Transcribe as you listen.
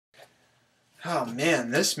Oh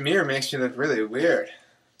man, this mirror makes me look really weird.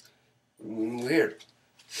 Weird.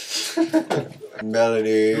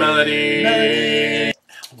 Melody. Melody.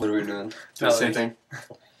 What are we doing? Do the same thing.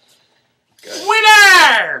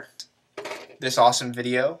 Winner! This awesome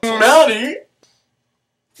video. Melody.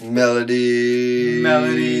 Melody.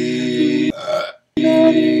 Melody.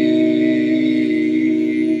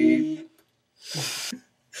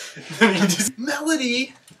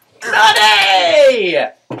 Melody. Melody.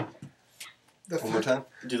 One more time.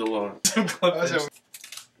 Do the low one.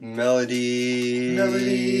 Melody.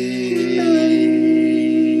 Melody.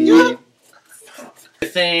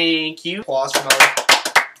 Thank you. Applause for Melody.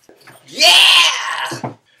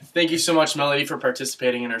 Yeah! Thank you so much, Melody, for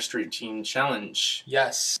participating in our Street Team Challenge.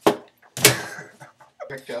 Yes. But,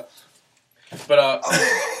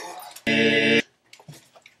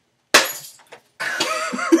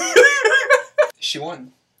 She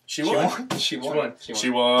won. She won. She won. She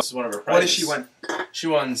won. This is one of her prizes. What did she win? She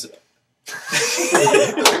wins.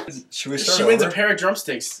 Should we She wins a pair of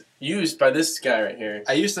drumsticks used by this guy right here.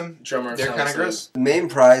 I used them. Drummer. They're kind of gross. The main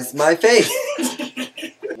prize, my face.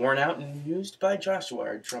 Worn out and used by Joshua,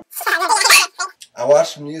 our drummer. I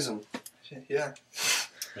watched him use them. Yeah.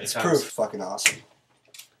 It's proof. Fucking awesome.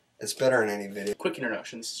 It's better than any video. Quick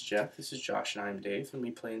introduction. This is Jeff. This is Josh, and I'm Dave, and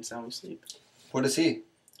we play in Sound We Sleep. What is he?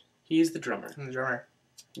 He is the drummer. I'm the drummer.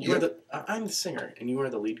 You are the. I'm the singer, and you are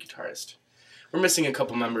the lead guitarist. We're missing a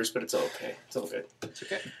couple members, but it's okay. It's all good. It's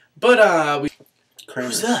okay. But Kramer.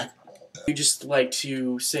 who's that? We just like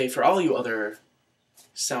to say for all you other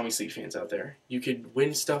Sound We Sleep fans out there, you could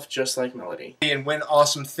win stuff just like Melody. And win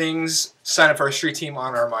awesome things. Sign up for our street team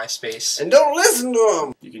on our MySpace. And don't listen to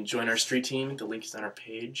him. You can join our street team. The link is on our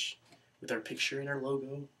page with our picture and our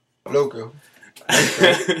logo. Logo.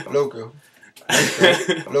 Logo.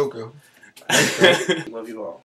 Logo. Love you all.